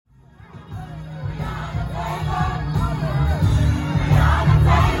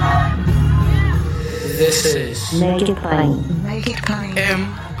This is Make It Plain. Make It Plain.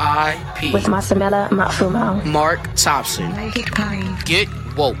 MIP With Masamela Matfumo. Mark Thompson. Make It Plain. Get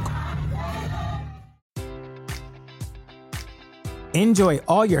woke. Enjoy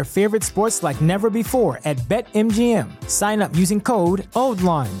all your favorite sports like never before at BetMGM. Sign up using code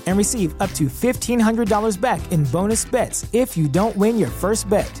OldLine and receive up to $1,500 back in bonus bets if you don't win your first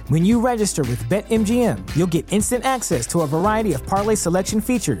bet. When you register with BetMGM, you'll get instant access to a variety of parlay selection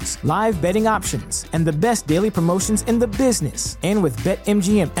features, live betting options, and the best daily promotions in the business. And with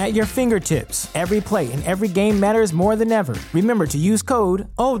BetMGM at your fingertips, every play and every game matters more than ever. Remember to use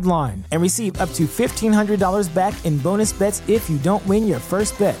code OldLine and receive up to $1,500 back in bonus bets if you don't win your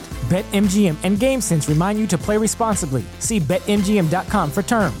first bet. BetMGM and GameSense remind you to play responsibly. See BetMGM.com for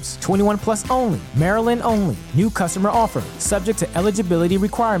terms. 21 plus only. Maryland only. New customer offer. Subject to eligibility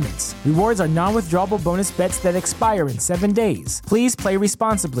requirements. Rewards are non-withdrawable bonus bets that expire in 7 days. Please play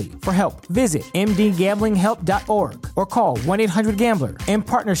responsibly. For help, visit mdgamblinghelp.org or call 1-800-GAMBLER in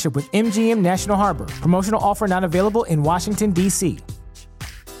partnership with MGM National Harbor. Promotional offer not available in Washington, D.C.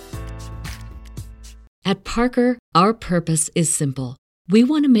 At Parker, our purpose is simple. We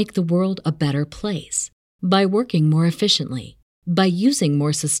want to make the world a better place by working more efficiently, by using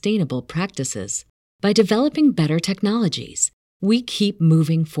more sustainable practices, by developing better technologies. We keep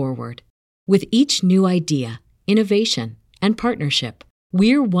moving forward. With each new idea, innovation, and partnership,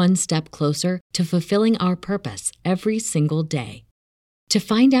 we're one step closer to fulfilling our purpose every single day. To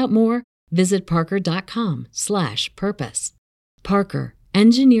find out more, visit parker.com/purpose. Parker,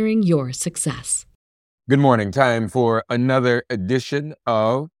 engineering your success. Good morning. Time for another edition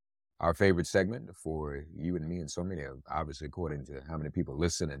of our favorite segment for you and me and so many, obviously, according to how many people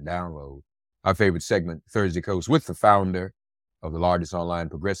listen and download. Our favorite segment, Thursday Coast, with the founder of the largest online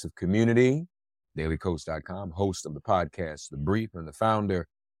progressive community, dailycoast.com, host of the podcast, The Brief, and the founder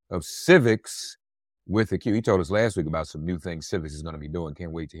of Civics with a Q. He told us last week about some new things Civics is going to be doing.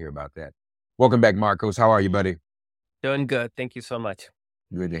 Can't wait to hear about that. Welcome back, Marcos. How are you, buddy? Doing good. Thank you so much.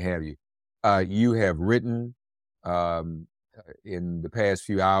 Good to have you. You have written in the past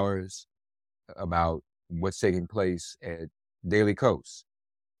few hours about what's taking place at Daily Coast.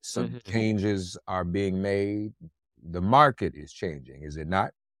 Some changes are being made. The market is changing, is it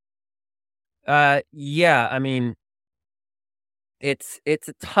not? Yeah. I mean, it's a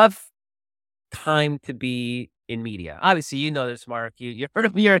tough time to be in media. Obviously, you know this, Mark. You heard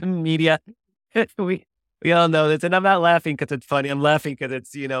of me in media. We all know this, and I'm not laughing because it's funny. I'm laughing because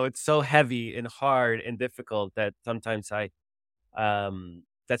it's, it's so heavy and hard and difficult that sometimes that's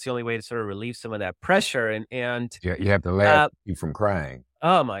the only way to sort of relieve some of that pressure. And yeah, you have to laugh you from crying.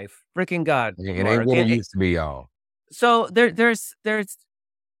 Oh my freaking God! It ain't what it used to be, y'all. So there's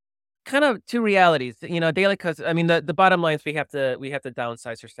kind of two realities. Daily Coast. I mean, the bottom line is we have to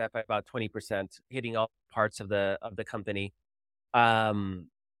downsize our staff by about 20%, hitting all parts of the company.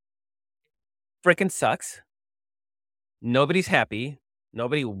 Freaking sucks. Nobody's happy.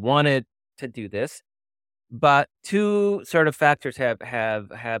 Nobody wanted to do this, but two sort of factors have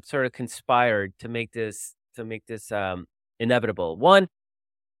sort of conspired to make this inevitable. One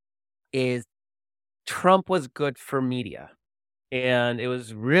is Trump was good for media, and it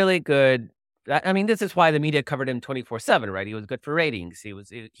was really good. I mean, this is why the media covered him 24/7, right? He was good for ratings.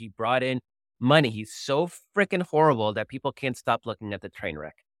 He brought in money. He's so freaking horrible that people can't stop looking at the train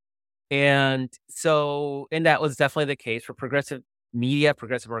wreck. And that was definitely the case for progressive media,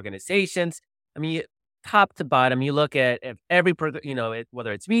 progressive organizations. I mean, top to bottom, you look at every,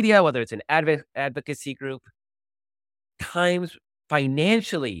 whether it's media, whether it's an advocacy group, times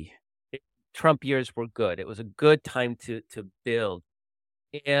financially, Trump years were good. It was a good time to build.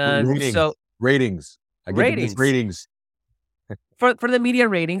 And ratings. I get ratings. For the media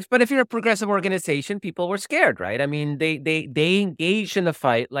ratings, but if you're a progressive organization, people were scared, right? I mean, they engaged in the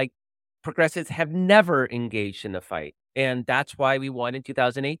fight like progressives have never engaged in the fight. And that's why we won in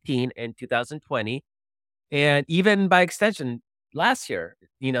 2018 and 2020. And even by extension, last year,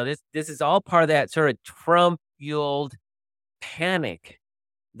 this is all part of that sort of Trump-fueled panic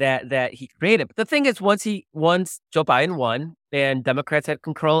that he created. But the thing is, once Joe Biden won and Democrats had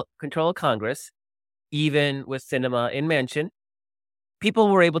control of Congress, even with Sinema in Manchin, people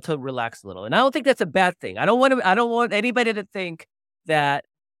were able to relax a little. And I don't think that's a bad thing. I don't want anybody to think that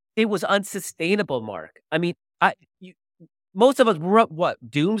it was unsustainable, Mark. I mean, most of us were up,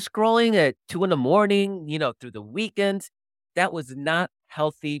 doom scrolling at 2 a.m, through the weekends. That was not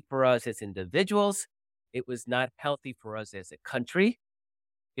healthy for us as individuals. It was not healthy for us as a country.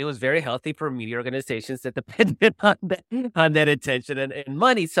 It was very healthy for media organizations that depended on that attention and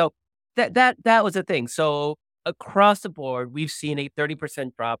money. So that was a thing. So across the board, we've seen a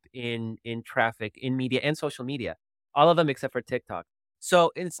 30% drop in traffic in media and social media, all of them except for TikTok.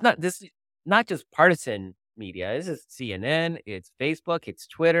 So it's not just partisan media. This is CNN, it's Facebook, it's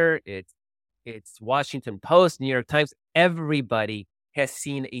Twitter, it's Washington Post, New York Times. Everybody has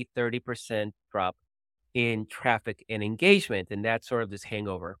seen a 30% drop in traffic and engagement, and that's sort of this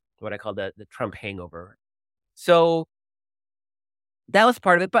hangover, what I call the Trump hangover. So that was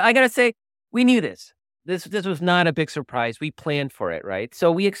part of it. But I gotta say, we knew this. This was not a big surprise. We planned for it, right?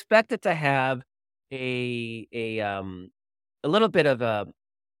 So we expected to have a little bit of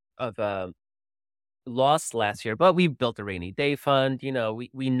a loss last year, but we built a rainy day fund.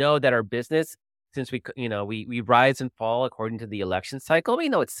 We know that our business, since we rise and fall according to the election cycle, we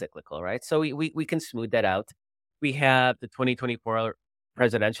know it's cyclical, right? So we can smooth that out. We have the 2024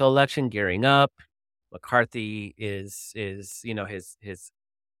 presidential election gearing up. McCarthy is his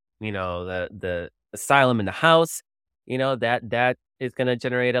the asylum in the House, that is going to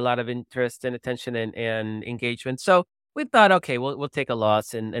generate a lot of interest and attention and engagement. So we thought, okay, we'll take a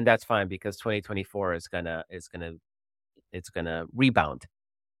loss, and that's fine because 2024 is gonna rebound.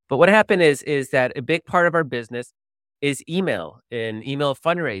 But what happened is that a big part of our business is email and email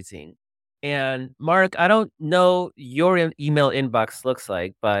fundraising. And Mark, I don't know your email inbox looks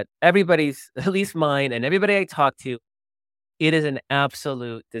like, but everybody's, at least mine and everybody I talk to, it is an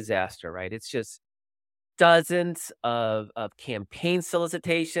absolute disaster, right? It's just dozens of campaign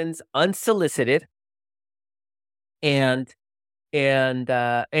solicitations, unsolicited, and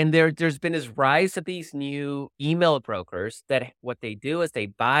there's been this rise of these new email brokers that what they do is they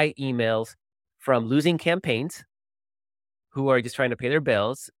buy emails from losing campaigns who are just trying to pay their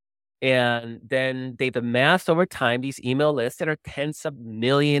bills. And then they've amassed over time these email lists that are tens of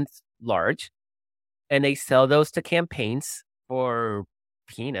millions large, and they sell those to campaigns for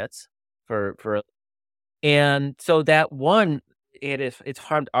peanuts and so that one, it's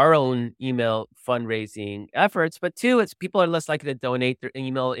harmed our own email fundraising efforts, but two, it's people are less likely to donate. Their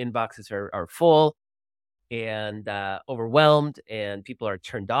email inboxes are full and overwhelmed, and people are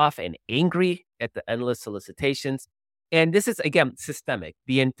turned off and angry at the endless solicitations. And this is, again, systemic.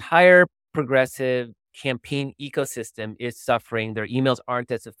 The entire progressive campaign ecosystem is suffering. Their emails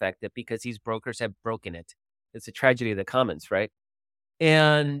aren't as effective because these brokers have broken it. It's a tragedy of the commons, right?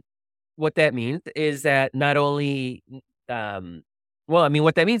 And what that means is that not only,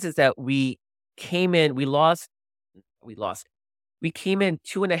 what that means is that we came in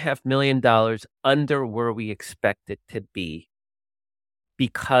 $2.5 million under where we expected to be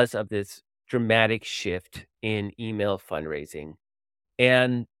because of this dramatic shift in email fundraising.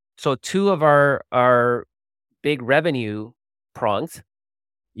 And so two of our big revenue prongs,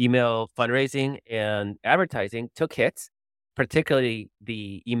 email fundraising and advertising, took hits, particularly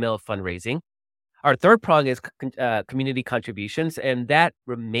the email fundraising. Our third prong is community contributions, and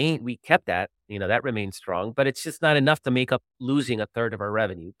we kept that, that remains strong, but it's just not enough to make up losing a third of our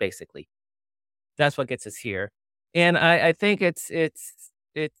revenue, basically. That's what gets us here. And I think it's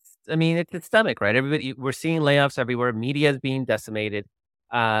systemic, right? We're seeing layoffs everywhere. Media is being decimated.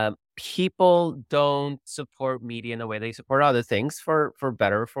 People don't support media in the way they support other things, for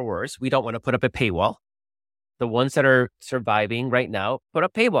better or for worse. We don't want to put up a paywall. The ones that are surviving right now put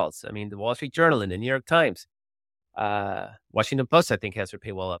up paywalls. I mean, the Wall Street Journal and the New York Times, Washington Post, I think, has their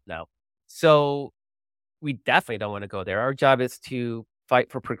paywall up now. So we definitely don't want to go there. Our job is to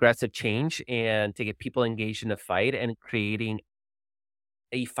fight for progressive change and to get people engaged in the fight, and creating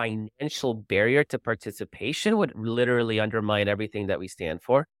a financial barrier to participation would literally undermine everything that we stand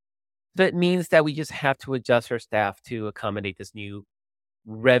for. That means that we just have to adjust our staff to accommodate this new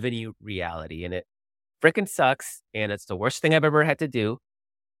revenue reality. And it freaking sucks. And it's the worst thing I've ever had to do.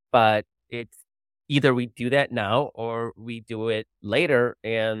 But it's either we do that now or we do it later,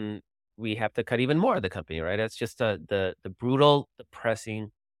 and we have to cut even more of the company, right? That's just the brutal,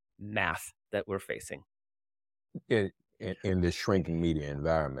 depressing math that we're facing. In this shrinking media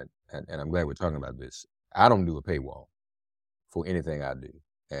environment, and I'm glad we're talking about this, I don't do a paywall for anything I do.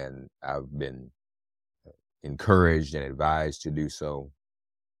 And I've been encouraged and advised to do so.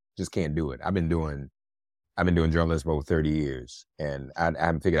 Just can't do it. I've been doing journalism for over 30 years, and I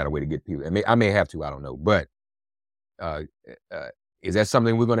haven't figured out a way to get people. I may have to, I don't know. But is that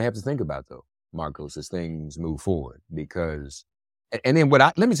something we're going to have to think about, though, Marcos, as things move forward? Because, and then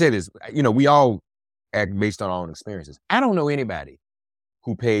let me say this, we all act based on our own experiences. I don't know anybody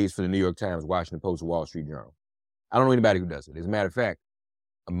who pays for the New York Times, Washington Post, or Wall Street Journal. I don't know anybody who does it. As a matter of fact,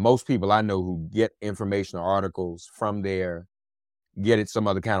 most people I know who get information or articles from there get it some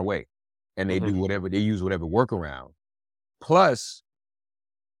other kind of way. And they do they use whatever workaround. Plus,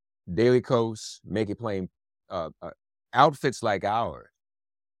 Daily Kos, Make It Plain outfits like ours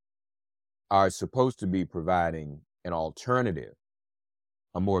are supposed to be providing an alternative,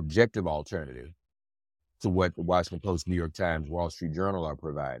 a more objective alternative to what the Washington Post, New York Times, Wall Street Journal are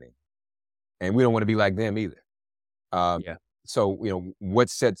providing. And we don't want to be like them either. So,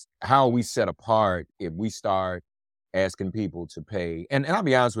 how we set apart if we start asking people to pay, and I'll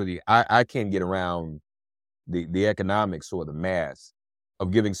be honest with you, I can't get around the economics or the math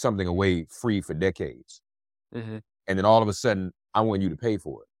of giving something away free for decades. Mm-hmm. And then all of a sudden, I want you to pay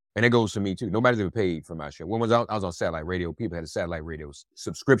for it. And it goes to me too. Nobody's ever paid for my show. When I was on satellite radio, people had a satellite radio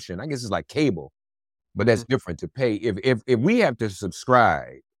subscription. I guess it's like cable, but that's different to pay. If we have to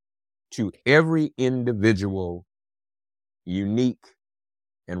subscribe to every individual, unique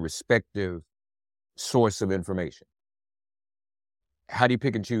and respective source of information, how do you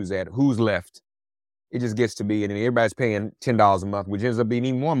pick and choose that? Who's left? It just gets to be, and everybody's paying $10 a month, which ends up being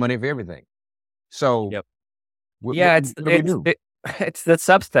even more money for everything. So, what do we do? It's the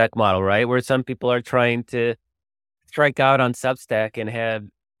Substack model, right? Where some people are trying to strike out on Substack and have,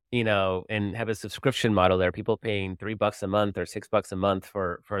 and have a subscription model there. People paying $3 a month or $6 a month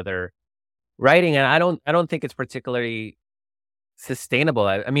for their writing, and I don't think it's particularly sustainable.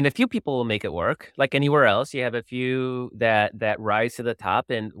 I mean, a few people will make it work. Like anywhere else, you have a few that rise to the top,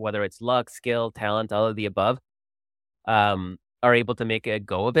 and whether it's luck, skill, talent, all of the above, are able to make a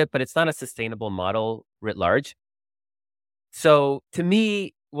go of it. But it's not a sustainable model writ large. So to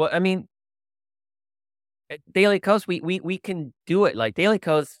me, Daily Kos, we can do it. Like Daily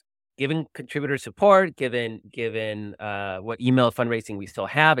Kos, given contributor support, given what email fundraising we still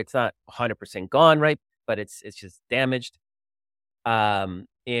have, it's not 100% gone, right? But it's just damaged. And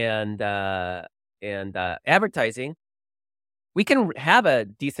advertising, we can have a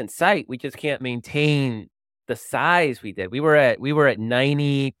decent site. We just can't maintain the size we did. We were at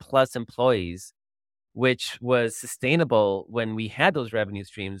 90 plus employees, which was sustainable when we had those revenue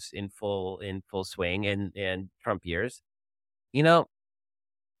streams in full swing and Trump years.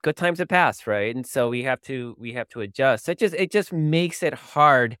 Good times have passed, right? And so we have to adjust. It just makes it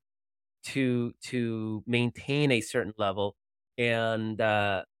hard to maintain a certain level. And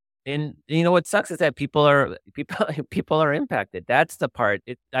what sucks is that people are impacted. That's the part.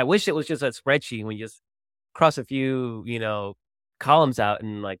 I wish it was just a spreadsheet when you just cross a few, columns out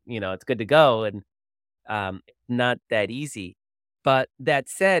and it's good to go. And not that easy. But that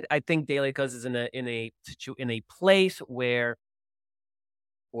said, I think Daily Kos is in a place where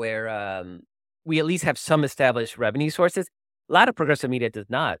we at least have some established revenue sources. A lot of progressive media does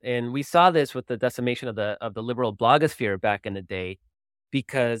not, and we saw this with the decimation of the liberal blogosphere back in the day,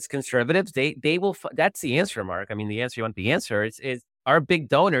 because conservatives they will. That's the answer, Mark. I mean, the answer you want the answer is our big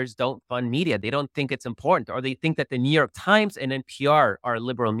donors don't fund media. They don't think it's important, or they think that the New York Times and NPR are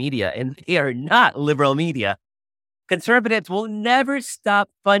liberal media, and they are not liberal media. Conservatives will never stop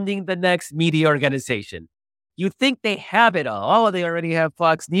funding the next media organization. You think they have it all. Oh, they already have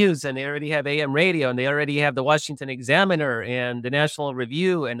Fox News, and they already have AM radio, and they already have the Washington Examiner and the National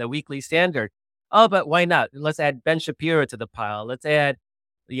Review and the Weekly Standard. Oh, but why not? Let's add Ben Shapiro to the pile. Let's add,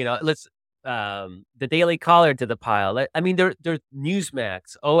 the Daily Caller to the pile. I mean, there's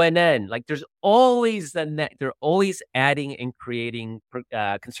Newsmax, ONN. Like, there's always they're always adding and creating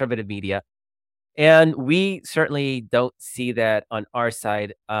conservative media, and we certainly don't see that on our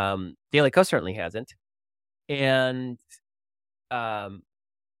side. Daily Kos certainly hasn't. And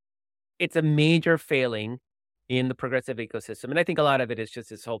it's a major failing in the progressive ecosystem. And I think a lot of it is just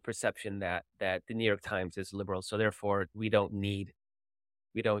this whole perception that the New York Times is liberal. So therefore, we don't need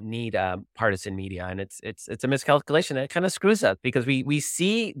partisan media. And it's a miscalculation. And it kind of screws up, because we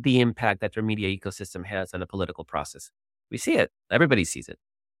see the impact that their media ecosystem has on the political process. We see it. Everybody sees it.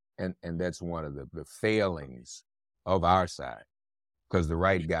 And that's one of the failings of our side, because the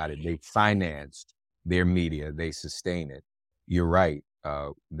right got it. They financed their media, they sustain it. You're right.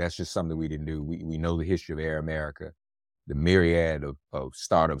 That's just something we didn't do. We know the history of Air America, the myriad of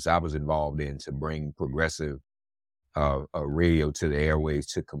startups I was involved in to bring progressive radio to the airways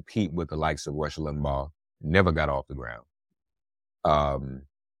to compete with the likes of Rush Limbaugh. Never got off the ground.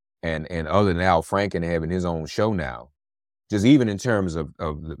 And other than Al Franken having his own show now, just even in terms of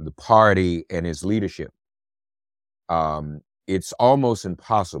the party and its leadership, it's almost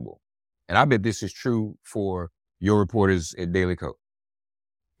impossible. And I bet this is true for your reporters at Daily Kos.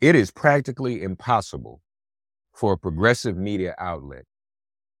 It is practically impossible for a progressive media outlet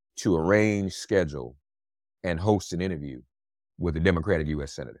to arrange, schedule, and host an interview with a Democratic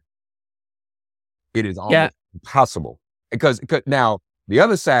U.S. Senator. It is almost impossible. Because now, the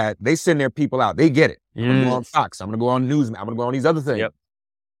other side, they send their people out. They get it. I'm going to go on Fox. I'm going to go on News. I'm going to go on these other things. Yep.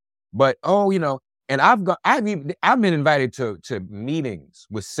 But, And I've been invited to meetings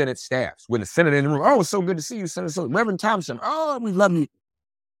with Senate staffs, with the Senate in the room. Oh, it's so good to see you, Senator Reverend Thompson. Oh, we love you.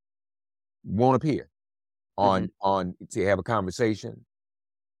 Won't appear on to have a conversation.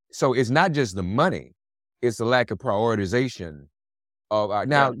 So it's not just the money; it's the lack of prioritization of the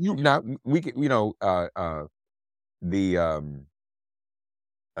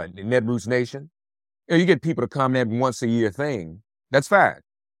Netroots Nation. You get people to come that once a year thing. That's fine.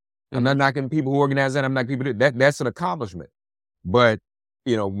 I'm not knocking people who organize that. I'm not people that's an accomplishment. But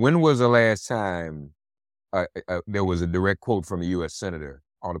when was the last time there was a direct quote from a U.S. senator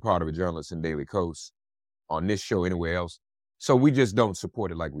on the part of a journalist in Daily Kos on this show, anywhere else? So we just don't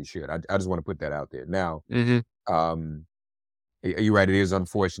support it like we should. I just want to put that out there. Now, you're right. It is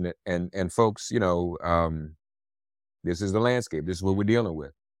unfortunate, and folks, this is the landscape. This is what we're dealing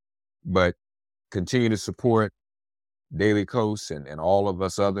with. But continue to support Daily Kos and all of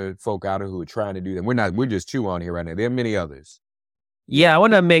us other folk out there who are trying to do that. We're just two on here right now. There are many others. Yeah, I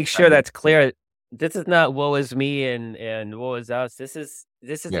want to make sure that's clear. This is not woe is me and woe is us. This is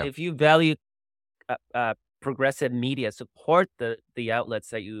if you value progressive media, support the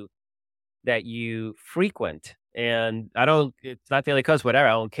outlets that you frequent. And it's not Daily Kos, whatever,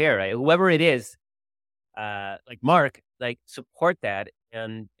 I don't care, right? Whoever it is, like Mark, like support that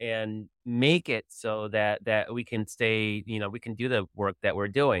and make it so that we can stay, we can do the work that we're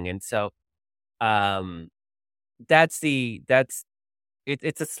doing. And so it's a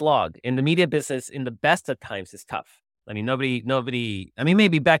slog. In the media business, in the best of times, it's tough. I mean, nobody,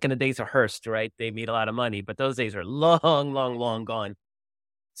 maybe back in the days of Hearst, right? They made a lot of money, but those days are long, long, long gone.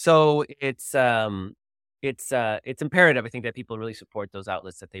 So it's imperative, I think, that people really support those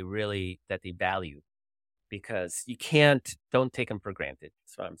outlets that they value, because don't take them for granted.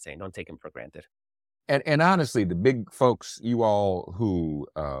 That's what I'm saying. Don't take them for granted. And honestly, the big folks, you all who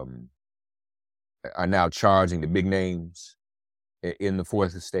are now charging the big names in the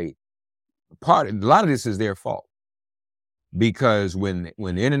Fourth Estate, a lot of this is their fault. Because when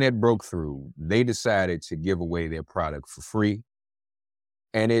the internet broke through, they decided to give away their product for free,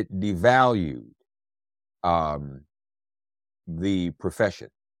 and it devalued the profession.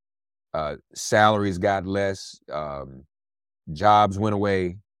 Salaries got less, jobs went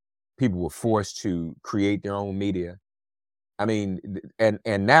away, people were forced to create their own media. I mean,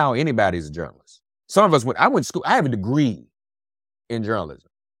 and now anybody's a journalist. Some of us I went to school, I have a degree in journalism.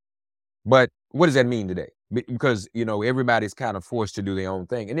 But what does that mean today? Because, everybody's kind of forced to do their own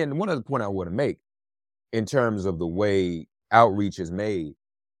thing. And then one other point I want to make in terms of the way outreach is made,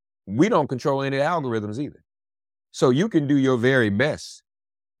 we don't control any algorithms either. So you can do your very best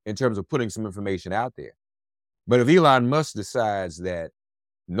in terms of putting some information out there. But if Elon Musk decides that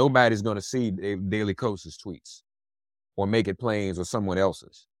nobody's going to see Daily Kos's tweets or Make It Plain's or someone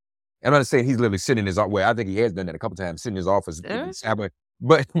else's, I'm not saying he's literally sitting in his office. Well, I think he has done that a couple of times, sitting in his office.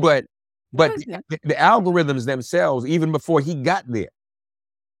 But the algorithms themselves, even before he got there,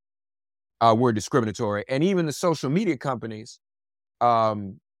 were discriminatory. And even the social media companies,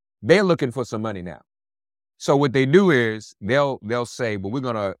 they're looking for some money now. So what they do is they'll say, well, we're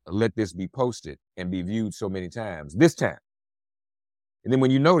going to let this be posted and be viewed so many times this time. And then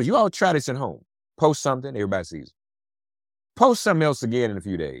when you notice, you all try this at home. Post something, everybody sees it. Post something else again in a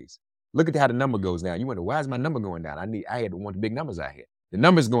few days. Look at how the number goes down. You wonder, why is my number going down? I had to want the big numbers I had. The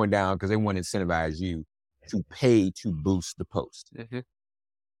number's going down because they want to incentivize you to pay to boost the post. Mm-hmm.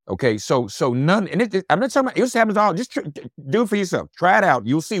 Okay, so none, and I'm not talking about, it just happens all, just do it for yourself. Try it out.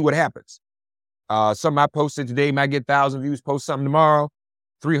 You'll see what happens. Something I posted today might get 1,000 views, post something tomorrow,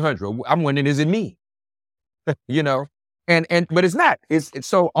 300. I'm wondering, is it me? But it's not. It's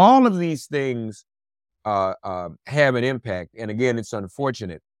so all of these things have an impact. And again, it's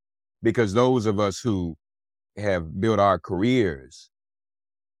unfortunate because those of us who have built our careers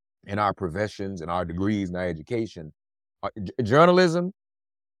and our professions and our degrees and our education, journalism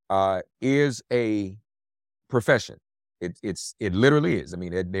is a profession. It literally is. I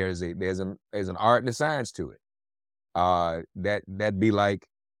mean, there's an art and a science to it. That'd be like,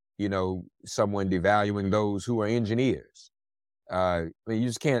 someone devaluing those who are engineers. I mean, you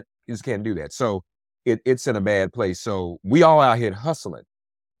just can't do that. So it's in a bad place. So we all out here hustling,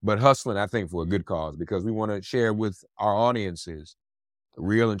 but hustling, I think, for a good cause, because we want to share with our audiences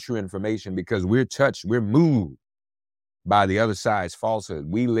real and true information, because we're moved by the other side's falsehood.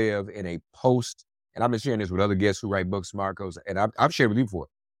 We live in a post, and I've been sharing this with other guests who write books, Marcos, and I've shared with you before.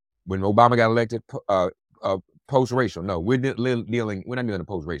 When Obama got elected, post-racial. No, we're not dealing in a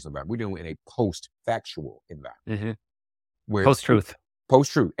post-racial environment. We're dealing in a post-factual environment. Mm-hmm. Post-truth.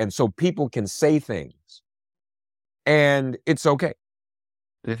 Post-truth. And so people can say things, and it's okay.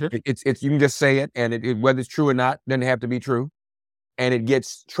 It's you can just say it, and whether it's true or not doesn't have to be true, and it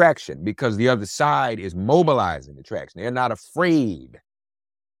gets traction because the other side is mobilizing the traction. They're not afraid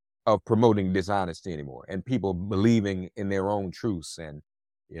of promoting dishonesty anymore, and people believing in their own truths. And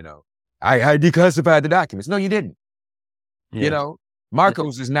I declassified the documents. No, you didn't. Yeah.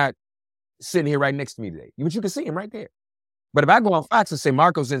 Marcos is not sitting here right next to me today, but you can see him right there. But if I go on Fox and say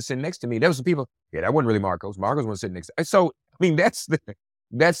Marcos didn't sit next to me, there was some people, that wasn't really Marcos. Marcos wasn't sitting next to me. So, I mean, that's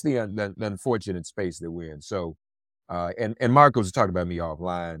the unfortunate space that we're in. So, and Marcos was talking about me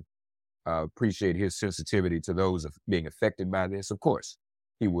offline. Appreciate his sensitivity to those being affected by this. Of course,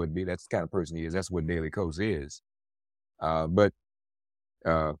 he would be. That's the kind of person he is. That's what Daily Kos is. But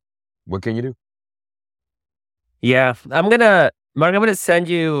what can you do? Yeah, Mark, I'm gonna send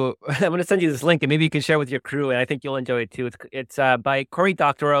you this link, and maybe you can share with your crew, and I think you'll enjoy it too. It's by Cory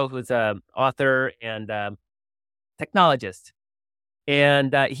Doctorow, who's an author and technologist,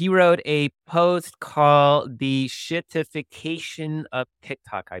 and he wrote a post called "The Shitification of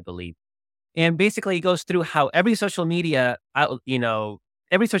TikTok," I believe, and basically he goes through how every social media outlet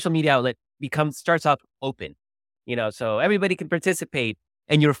starts off open, so everybody can participate.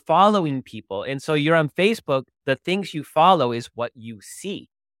 And you're following people. And so you're on Facebook, the things you follow is what you see.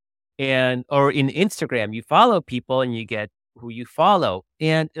 Or in Instagram, you follow people and you get who you follow.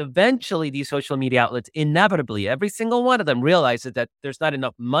 And eventually these social media outlets, inevitably, every single one of them realizes that there's not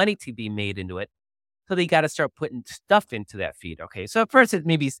enough money to be made into it. So they got to start putting stuff into that feed. Okay. So at first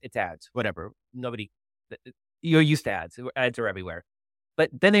it's ads, whatever. You're used to ads. Ads are everywhere. But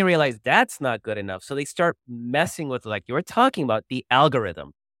then they realize that's not good enough. So they start messing with, like you were talking about, the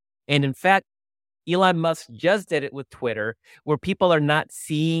algorithm. And in fact, Elon Musk just did it with Twitter, where people are not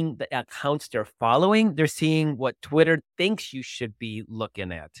seeing the accounts they're following. They're seeing what Twitter thinks you should be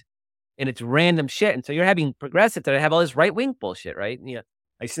looking at. And it's random shit. And so you're having progressives that have all this right-wing bullshit, right?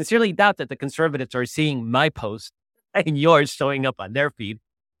 I sincerely doubt that the conservatives are seeing my post and yours showing up on their feed.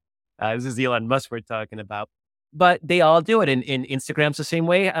 This is Elon Musk we're talking about. But they all do it. And Instagram's the same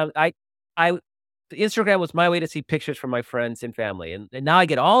way. Instagram was my way to see pictures from my friends and family. And now I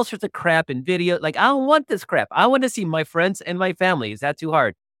get all sorts of crap and video. Like, I don't want this crap. I want to see my friends and my family. Is that too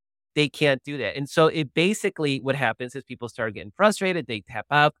hard? They can't do that. And so it basically, what happens is people start getting frustrated. They tap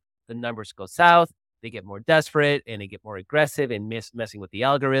out. The numbers go south. They get more desperate and they get more aggressive and messing with the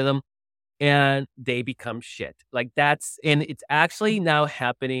algorithm. And they become shit. And it's actually now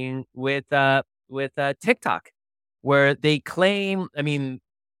happening with TikTok, where they claim,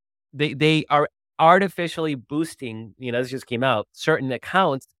 they are artificially boosting, this just came out, certain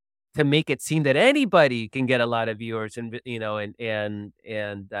accounts to make it seem that anybody can get a lot of viewers and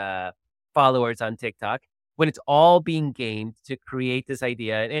followers on TikTok, when it's all being gamed to create this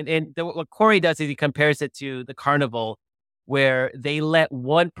idea. And what Cory does is he compares it to the carnival, where they let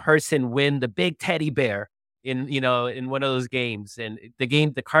one person win the big teddy bear in one of those games. And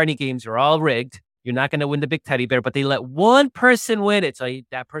the carny games are all rigged. You're not going to win the big teddy bear, but they let one person win it. So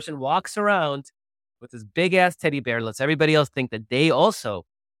that person walks around with this big ass teddy bear, lets everybody else think that they also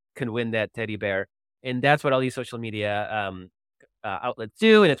can win that teddy bear. And that's what all these social media outlets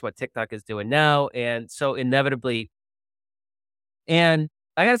do. And it's what TikTok is doing now. And so inevitably, and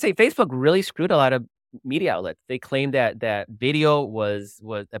I got to say, Facebook really screwed a lot of media outlets. They claimed that video was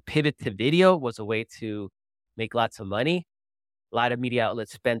a pivot to video was a way to make lots of money. A lot of media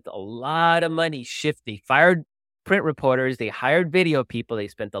outlets spent a lot of money shifting. They fired print reporters. They hired video people. They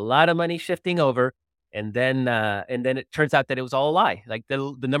spent a lot of money shifting over. And then it turns out that it was all a lie. Like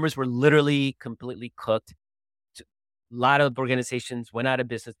the numbers were literally completely cooked. A lot of organizations went out of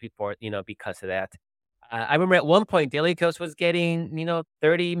business before, because of that. I remember at one point, Daily Kos was getting,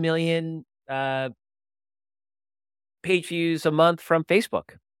 30 million page views a month from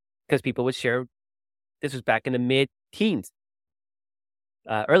Facebook because people would share. This was back in the mid-teens.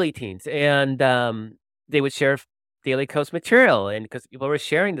 Early teens, and they would share Daily Kos material, and because people were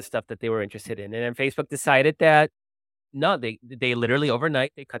sharing the stuff that they were interested in, and then Facebook decided that no, they literally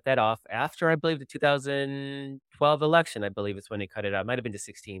overnight they cut that off after, I believe, the 2012 election. I believe it's when they cut it out. Might have been to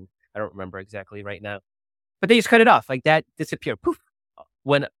 16. I don't remember exactly right now, but they just cut it off. Like that disappeared. Poof,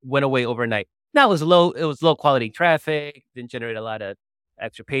 went away overnight. Now it was low quality traffic. Didn't generate a lot of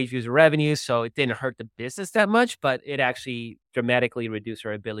extra page views or revenue, so it didn't hurt the business that much, but it actually dramatically reduced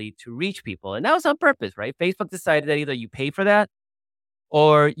our ability to reach people. And that was on purpose, right? Facebook decided that either you pay for that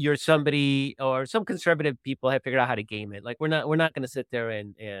or you're somebody, or some conservative people have figured out how to game it. Like we're not going to sit there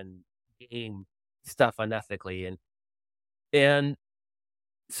and game stuff unethically. And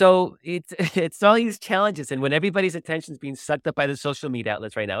so it's all these challenges. And when everybody's attention is being sucked up by the social media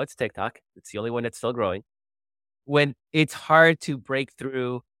outlets right now, it's TikTok. It's the only one that's still growing. when it's hard to break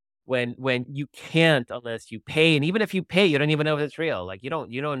through when you can't unless you pay. And even if you pay, you don't even know if it's real. Like you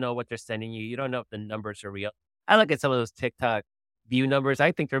don't know what they're sending you. You don't know if the numbers are real. I look at some of those TikTok view numbers.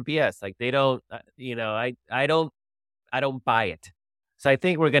 I think they're BS. Like they don't, I don't buy it. So I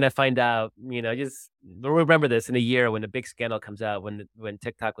think we're gonna find out. Just remember this in a year when the big scandal comes out, when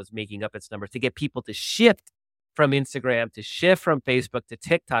TikTok was making up its numbers to get people to shift from Instagram, to shift from Facebook to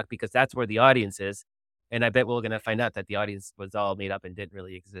TikTok, because that's where the audience is. And I bet we're gonna find out that the audience was all made up and didn't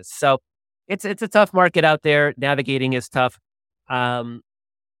really exist. So it's a tough market out there. Navigating is tough. I'm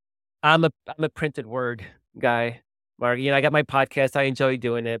a printed word guy, Mark. I got my podcast. I enjoy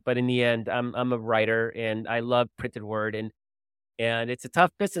doing it, but in the end, I'm a writer and I love printed word, and it's a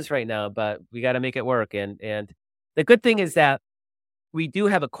tough business right now, but we got to make it work. And the good thing is that we do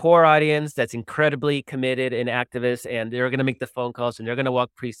have a core audience that's incredibly committed and activist, and they're going to make the phone calls, and they're going to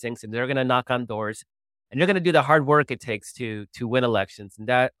walk precincts, and they're going to knock on doors, and they're going to do the hard work it takes to win elections. And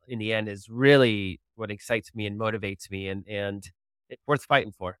that, in the end, is really what excites me and motivates me, and it's worth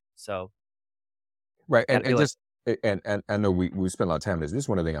fighting for. So, right, and just and I know we spent a lot of time on this. This is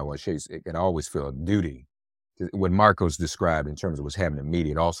one of the things I want to share. And I always feel a duty. What Marcos described in terms of what's happening in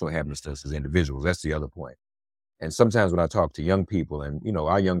media, it also happens to us as individuals. That's the other point. And sometimes when I talk to young people, and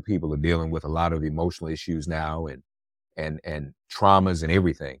our young people are dealing with a lot of emotional issues now, and traumas and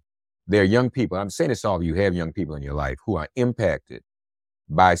everything. They're young people. I'm saying this to all of you have young people in your life who are impacted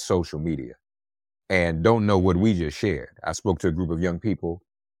by social media and don't know what we just shared. I spoke to a group of young people,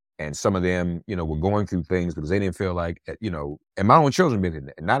 and some of them, were going through things because they didn't feel like, and my own children been in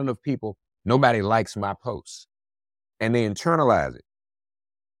there. Not enough people, nobody likes my posts, and they internalize it.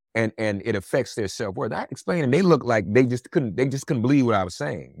 And it affects their self-worth. I explained, and they look like they just couldn't believe what I was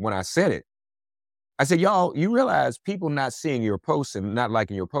saying. When I said it, I said, y'all, you realize people not seeing your posts and not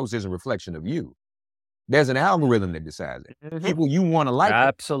liking your posts is a reflection of you. There's an algorithm that decides it. Mm-hmm. People you want to like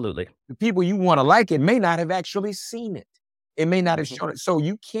absolutely. The people you want to like it may not have actually seen it. It may not have shown it. So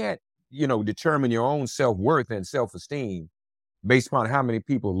you can't, determine your own self-worth and self-esteem based upon how many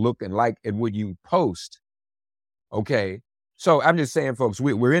people look and like at what you post. Okay. So I'm just saying, folks,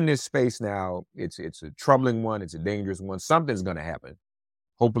 we're in this space now. It's a troubling one. It's a dangerous one. Something's going to happen.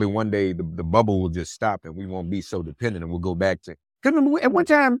 Hopefully one day the bubble will just stop and we won't be so dependent, and we'll go back to, because at one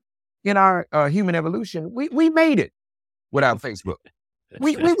time in our human evolution, we made it without Facebook.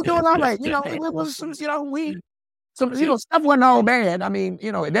 We were doing all right. It was, stuff wasn't all bad. I mean,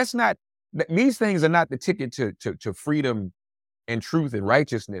 that's not, these things are not the ticket to freedom and truth and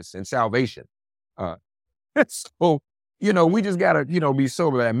righteousness and salvation. So, we just gotta, be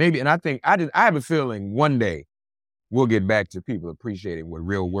sober about that. Maybe, and I think I have a feeling one day we'll get back to people appreciating what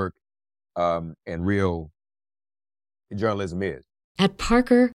real work and real journalism is. At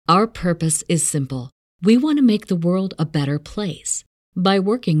Parker, our purpose is simple. We want to make the world a better place by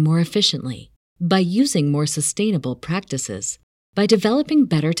working more efficiently, by using more sustainable practices, by developing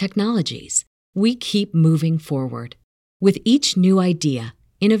better technologies. We keep moving forward. With each new idea,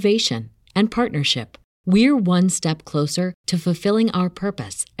 innovation, and partnership, we're one step closer to fulfilling our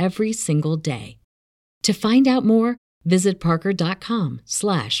purpose every single day. To find out more, visit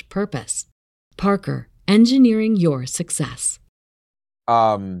parker.com/purpose. Parker, engineering your success.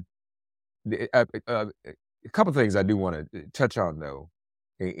 A couple of things I do want to touch on, though,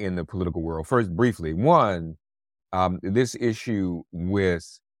 in the political world. First, briefly, one, this issue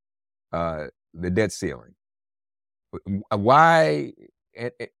with the debt ceiling. Why?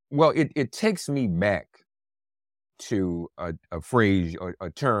 Well, it takes me back to a phrase or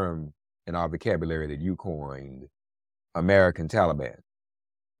a term in our vocabulary that you coined, American Taliban.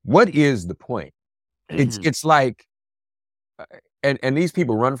 What is the point? It's like, and these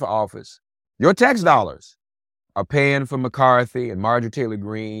people run for office. Your tax dollars are paying for McCarthy and Marjorie Taylor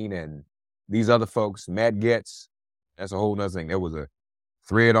Greene and these other folks, Matt Gaetz. That's a whole nother thing. There was a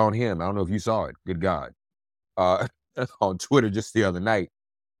thread on him. I don't know if you saw it. Good God. On Twitter just the other night.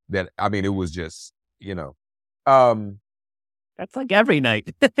 That, I mean, it was just, that's like every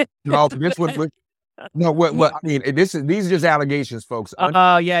night. This was, no, what I mean, these are just allegations, folks.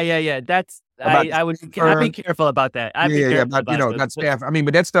 Oh, yeah. That's, I'd be careful about that. Not staff. I mean,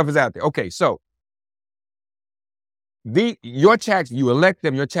 but that stuff is out there. Okay, so you elect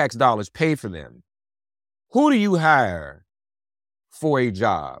them, your tax dollars pay for them. Who do you hire for a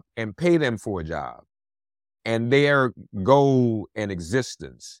job and pay them for a job? And their goal and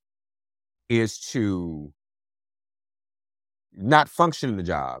existence is to not function in the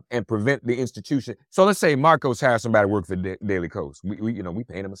job and prevent the institution. So let's say Marcos hires somebody to work for Daily Kos. We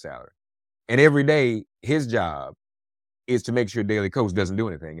pay him a salary. And every day his job is to make sure Daily Kos doesn't do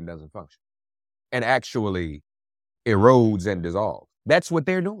anything and doesn't function. And actually erodes and dissolves. That's what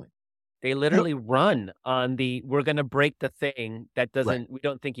they're doing. They literally run on we're going to break the thing that we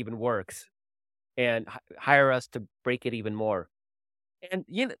don't think even works, and hire us to break it even more. And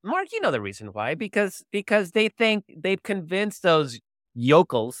Mark, the reason why, because they think they've convinced those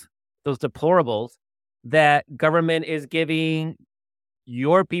yokels, those deplorables, that government is giving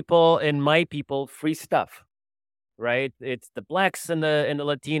your people and my people free stuff, right? It's the blacks and the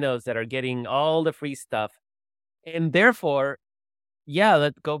Latinos that are getting all the free stuff, and therefore, yeah,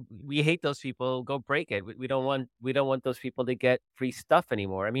 let's go. We hate those people. Go break it. We don't want those people to get free stuff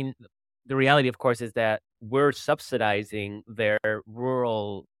anymore. I mean, the reality, of course, is that we're subsidizing their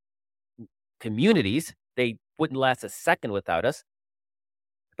rural communities. They wouldn't last a second without us.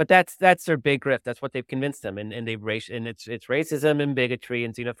 But that's their big grift. That's what they've convinced them, and it's racism and bigotry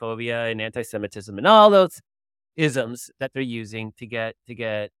and xenophobia and anti-Semitism and all those isms that they're using to get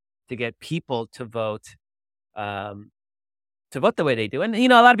people to vote the way they do. And a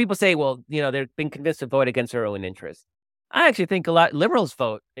lot of people say, well, they're being convinced to vote against their own interests. I actually think a lot liberals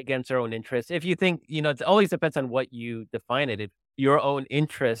vote against their own interests. If you think, it always depends on what you define it. If your own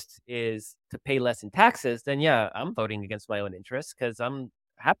interest is to pay less in taxes, then yeah, I'm voting against my own interests because I'm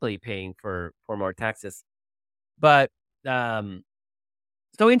happily paying for more taxes. But so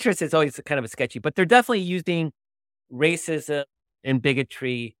interest is always kind of a sketchy, but they're definitely using racism and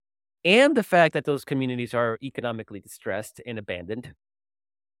bigotry and the fact that those communities are economically distressed and abandoned.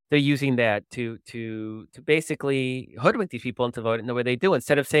 They're using that to basically hoodwink these people into voting the way they do,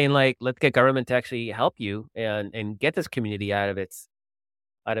 instead of saying, like, let's get government to actually help you and get this community out of its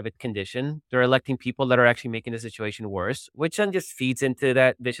condition. They're electing people that are actually making the situation worse, which then just feeds into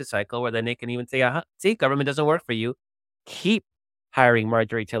that vicious cycle where then they can even say, see, government doesn't work for you. Keep hiring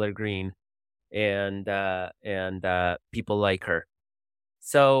Marjorie Taylor Greene and people like her.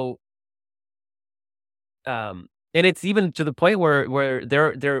 So, and it's even to the point where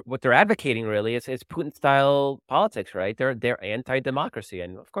they're what they're advocating really is Putin style politics, right? They're anti-democracy,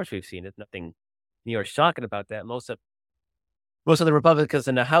 and of course we've seen it. Nothing new or shocking about that. Most of the Republicans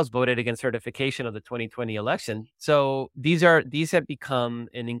in the House voted against certification of the 2020 election. So these have become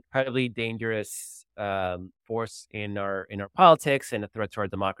an incredibly dangerous force in our politics and a threat to our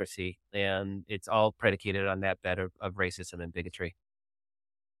democracy, and it's all predicated on that bed of racism and bigotry.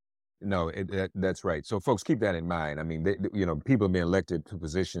 No, that's right. So folks, keep that in mind. I mean, people being elected to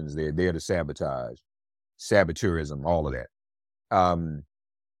positions, they're there to sabotage, saboteurism, all of that.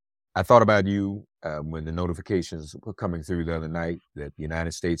 I thought about you when the notifications were coming through the other night that the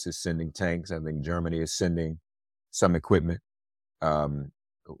United States is sending tanks. I think Germany is sending some equipment.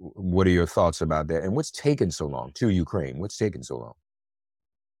 What are your thoughts about that? And what's taken so long to Ukraine? What's taken so long?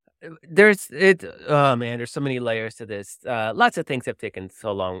 There's so many layers to this. Lots of things have taken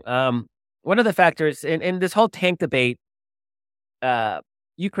so long. One of the factors in this whole tank debate,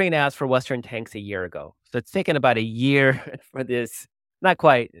 Ukraine asked for Western tanks a year ago. So it's taken about a year for this. Not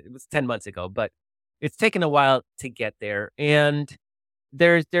quite. It was 10 months ago, but it's taken a while to get there. And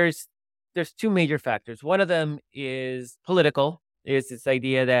there's two major factors. One of them is political. Is this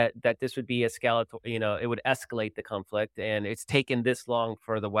idea that this would be it would escalate the conflict, and it's taken this long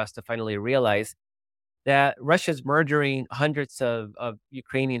for the West to finally realize that Russia's murdering hundreds of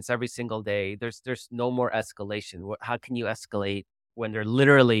Ukrainians every single day. There's no more escalation. How can you escalate when they're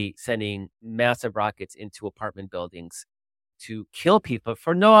literally sending massive rockets into apartment buildings to kill people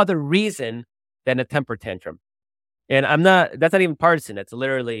for no other reason than a temper tantrum? And that's not even partisan. That's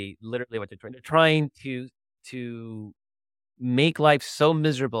literally what they're trying. They're trying to make life so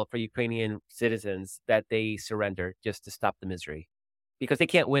miserable for Ukrainian citizens that they surrender just to stop the misery, because they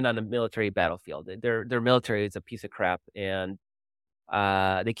can't win on a military battlefield. Their military is a piece of crap, and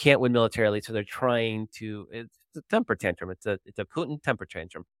they can't win militarily. So they're trying to. It's a temper tantrum. It's a Putin temper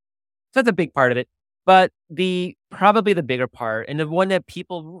tantrum. So that's a big part of it. But probably the bigger part, and the one that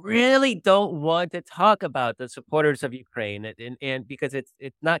people really don't want to talk about, the supporters of Ukraine, and because it's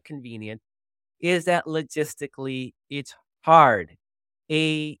not convenient, is that logistically it's hard.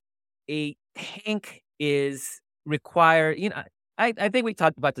 A tank is required. I think we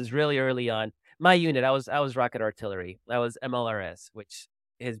talked about this really early on. My unit, I was rocket artillery. I was MLRS, which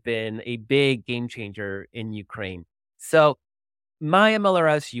has been a big game changer in Ukraine. So my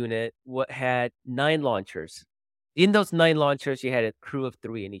MLRS unit had 9 launchers. In those 9 launchers, you had a crew of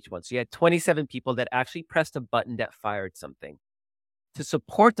 3 in each one. So you had 27 people that actually pressed a button that fired something. To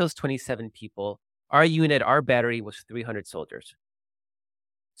support those 27 people, our battery was 300 soldiers.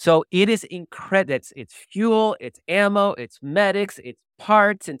 So it is incredible. It's fuel, it's ammo, it's medics, it's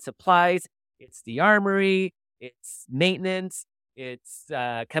parts and supplies, it's the armory, it's maintenance, it's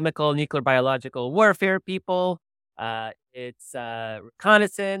chemical, nuclear, biological warfare people, It's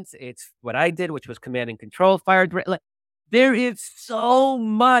reconnaissance. It's what I did, which was command and control, fire. There is so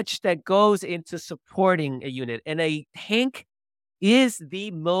much that goes into supporting a unit, and a tank is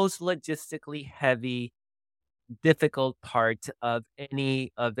the most logistically heavy, difficult part of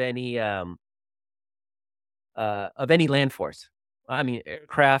any land force. I mean,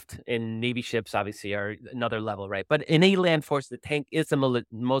 aircraft and Navy ships obviously are another level, right? But in a land force, the tank is the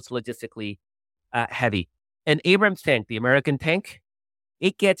most logistically heavy. An Abrams tank, the American tank,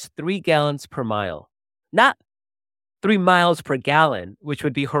 it gets 3 gallons per mile, not 3 miles per gallon, which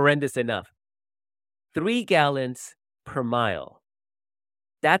would be horrendous enough. 3 gallons per mile.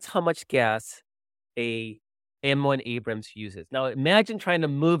 That's how much gas a M1 Abrams uses. Now, imagine trying to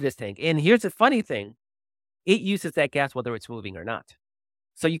move this tank. And here's the funny thing. It uses that gas whether it's moving or not.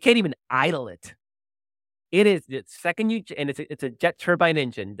 So you can't even idle it. It is the second it's a jet turbine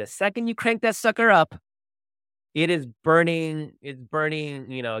engine. The second you crank that sucker up, it's burning,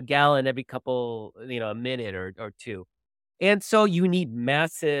 a gallon every couple, a minute or two. And so you need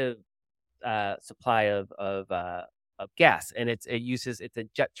massive supply of gas, and it's a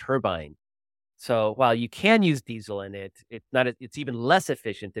jet turbine. So while you can use diesel in it, it's even less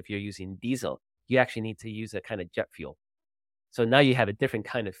efficient if you're using diesel. You actually need to use a kind of jet fuel. So now you have a different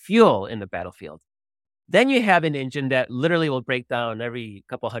kind of fuel in the battlefield. Then you have an engine that literally will break down every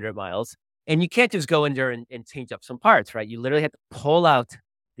couple hundred miles. And you can't just go in there and change up some parts, right? You literally have to pull out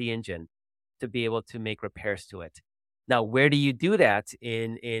the engine to be able to make repairs to it. Now, where do you do that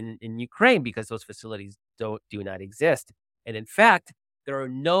in Ukraine? Because those facilities do not exist. And in fact, there are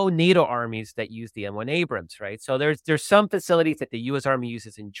no NATO armies that use the M1 Abrams, right? So there's some facilities that the U.S. Army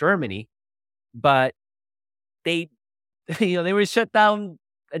uses in Germany, but they were shut down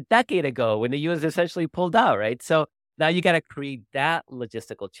a decade ago when the U.S. essentially pulled out, right? So now you got to create that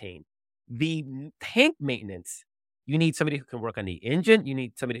logistical chain. The tank maintenance, you need somebody who can work on the engine. You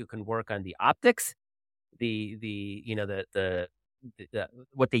need somebody who can work on the optics,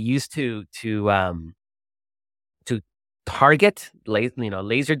 what they use to target,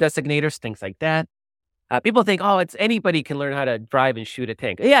 laser designators, things like that. People think, it's anybody can learn how to drive and shoot a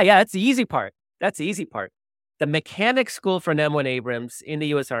tank. Yeah, that's the easy part. The mechanic school for an M1 Abrams in the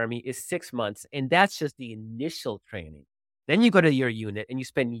U.S. Army is 6 months, and that's just the initial training. Then you go to your unit and you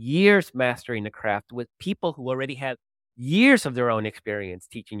spend years mastering the craft with people who already have years of their own experience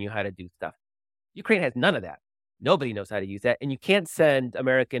teaching you how to do stuff. Ukraine has none of that. Nobody knows how to use that, and you can't send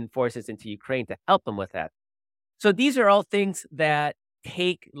American forces into Ukraine to help them with that. So these are all things that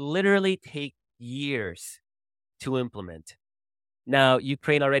literally take years to implement. Now,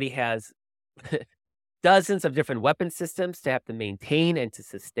 Ukraine already has dozens of different weapon systems to have to maintain and to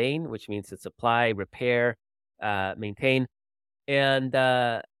sustain, which means to supply, repair, maintain. And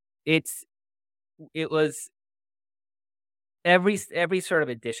it was every sort of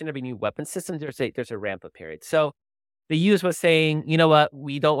addition, every new weapon system, there's a ramp up period. So the U.S. was saying, you know what,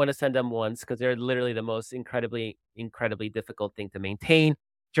 we don't want to send them once because they're literally the most incredibly, incredibly difficult thing to maintain.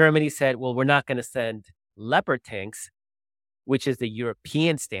 Germany said, well, we're not going to send Leopard tanks, which is the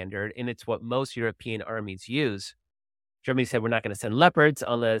European standard, and it's what most European armies use. Germany said, we're not going to send Leopards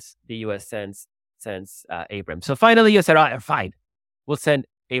unless the U.S. sends Abrams. So finally, the U.S. said, fine, we'll send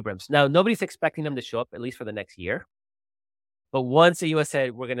Abrams. Now, nobody's expecting them to show up, at least for the next year. But once the U.S.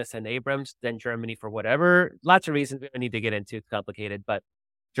 said, we're going to send Abrams, then Germany, for whatever, lots of reasons we don't need to get into, it's complicated, but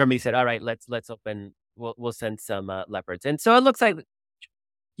Germany said, all right, let's open, we'll send some Leopards. And so it looks like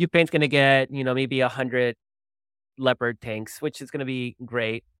Ukraine's going to get, maybe 100 Leopard tanks, which is going to be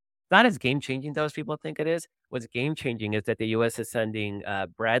great. Not as game-changing though as people think it is. What's game-changing is that the U.S. is sending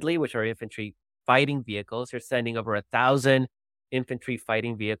Bradley, which are infantry fighting vehicles. They're sending over 1,000 infantry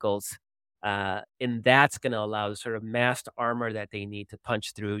fighting vehicles. And that's going to allow the sort of massed armor that they need to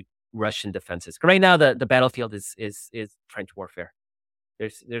punch through Russian defenses. Right now, the battlefield is trench warfare.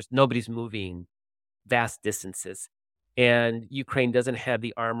 There's nobody's moving vast distances. And Ukraine doesn't have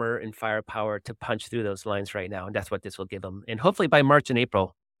the armor and firepower to punch through those lines right now. And that's what this will give them. And hopefully by March and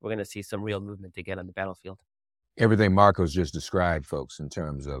April, we're going to see some real movement again on the battlefield. Everything Marco's just described, folks, in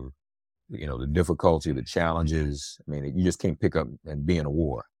terms of, the difficulty, the challenges. I mean, you just can't pick up and be in a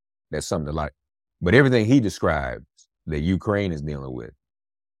war. That's something to like. But everything he described that Ukraine is dealing with,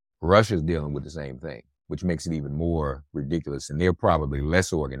 Russia's dealing with the same thing, which makes it even more ridiculous. And they're probably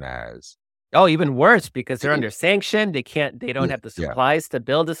less organized. Oh, even worse, because they're under sanction. They don't have the supplies to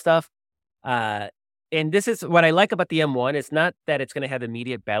build the stuff. And this is what I like about the M1. It's not that it's going to have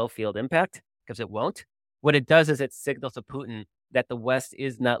immediate battlefield impact, because it won't. What it does is it signals to Putin that the West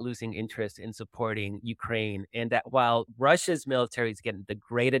is not losing interest in supporting Ukraine, and that while Russia's military is getting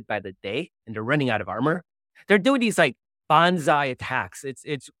degraded by the day and they're running out of armor, they're doing these like bonsai attacks.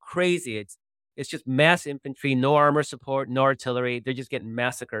 It's crazy. It's just mass infantry, no armor support, no artillery. They're just getting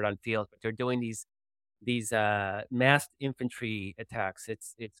massacred on field. But they're doing these mass infantry attacks.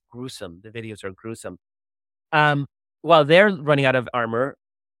 It's gruesome. The videos are gruesome. While they're running out of armor,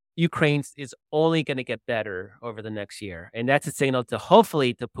 Ukraine is only going to get better over the next year, and that's a signal to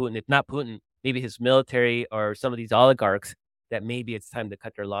hopefully to Putin, if not Putin, maybe his military or some of these oligarchs, that maybe it's time to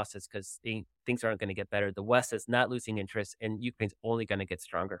cut their losses because things aren't going to get better. The West is not losing interest, and Ukraine's only going to get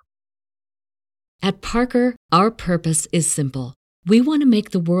stronger. At Parker, our purpose is simple. We want to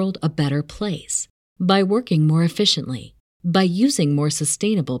make the world a better place by working more efficiently, by using more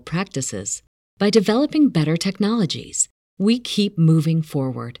sustainable practices, by developing better technologies. We keep moving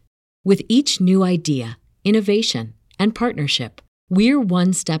forward. With each new idea, innovation, and partnership, we're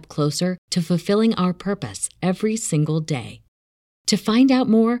one step closer to fulfilling our purpose every single day. To find out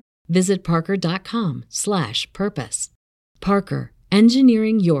more, visit parker.com/purpose. Parker,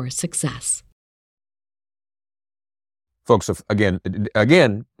 engineering your success. Folks, again,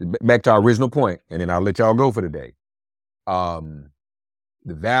 back to our original point, and then I'll let y'all go for today.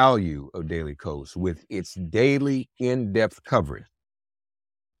 The value of Daily Kos with its daily in-depth coverage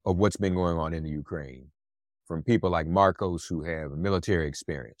of what's been going on in the Ukraine from people like Marcos who have military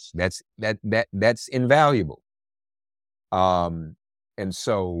experience. That's invaluable. And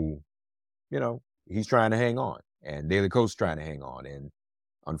so, he's trying to hang on, and Daily Kos trying to hang on. And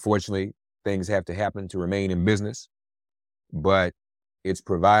unfortunately, things have to happen to remain in business, but it's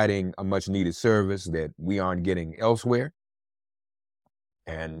providing a much needed service that we aren't getting elsewhere.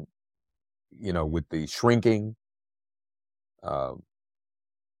 And, with the shrinking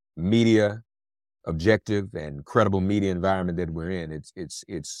media objective and credible media environment that we're in,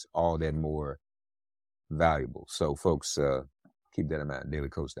 it's all that more valuable. So folks, keep that in mind,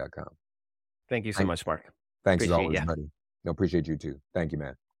 dailykos.com. Thank you so much, Mark. Thanks Appreciate as always, ya. buddy. Appreciate you too. Thank you,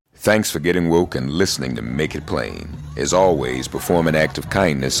 man. Thanks for getting woke and listening to Make It Plain. As always, perform an act of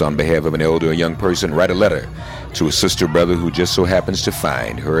kindness on behalf of an elder or young person. Write a letter to a sister or brother who just so happens to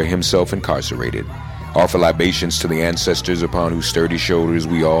find her or himself incarcerated. Offer libations to the ancestors upon whose sturdy shoulders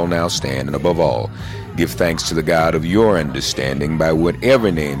we all now stand. And above all, give thanks to the God of your understanding by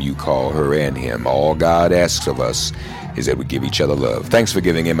whatever name you call her and him. All God asks of us is that we give each other love. Thanks for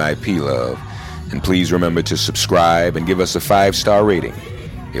giving MIP love. And please remember to subscribe and give us a 5-star rating.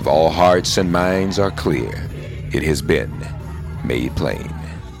 If all hearts and minds are clear, it has been made plain.